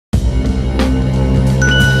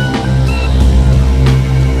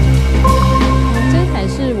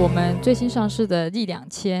最新上市的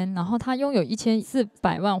E2000，然后它拥有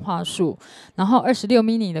1400万画素，然后26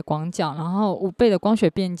 mini 的广角，然后5倍的光学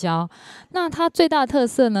变焦。那它最大的特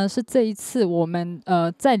色呢是这一次我们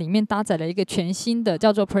在里面搭载了一个全新的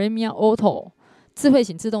叫做 Premium Auto 智慧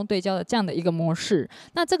型自动对焦的这样的一个模式。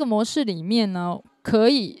那这个模式里面呢，可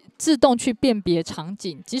以自动去辨别场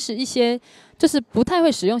景，即使一些就是不太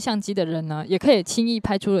会使用相机的人呢，也可以轻易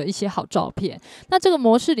拍出了一些好照片。那这个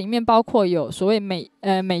模式里面包括有所谓美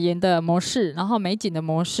颜的模式，然后美景的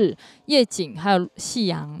模式、夜景，还有夕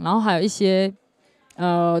阳，然后还有一些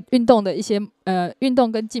运动的一些运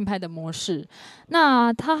动跟竞拍的模式。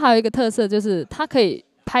那它还有一个特色就是它可以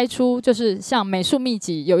拍出就是像美术秘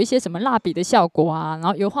籍有一些什么蜡笔的效果啊，然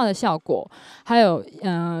后油画的效果，还有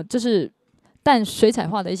就是淡水彩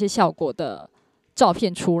画的一些效果的照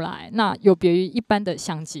片出来。那有别于一般的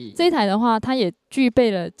相机，这一台的话，它也具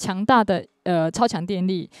备了强大的超强电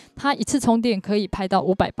力，它一次充电可以拍到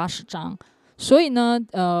580张，所以呢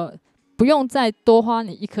不用再多花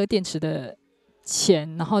你一颗电池的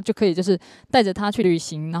钱，然后就可以就是带着它去旅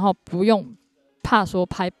行，然后不用怕说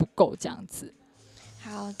拍不够这样子。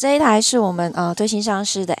好，这一台是我们最新上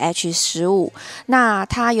市的 H15，那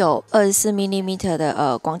它有24mm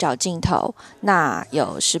的广角镜头，那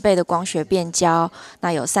有10倍的光学变焦，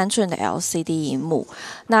那有3寸的 LCD 萤幕，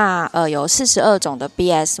那有42种的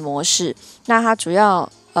BS 模式，那它主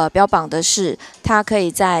要标榜的是它可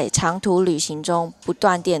以在长途旅行中不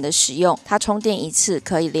断电的使用，它充电一次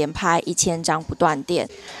可以连拍1000张不断电，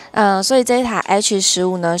所以这一台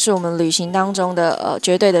H15呢是我们旅行当中的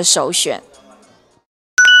绝对的首选。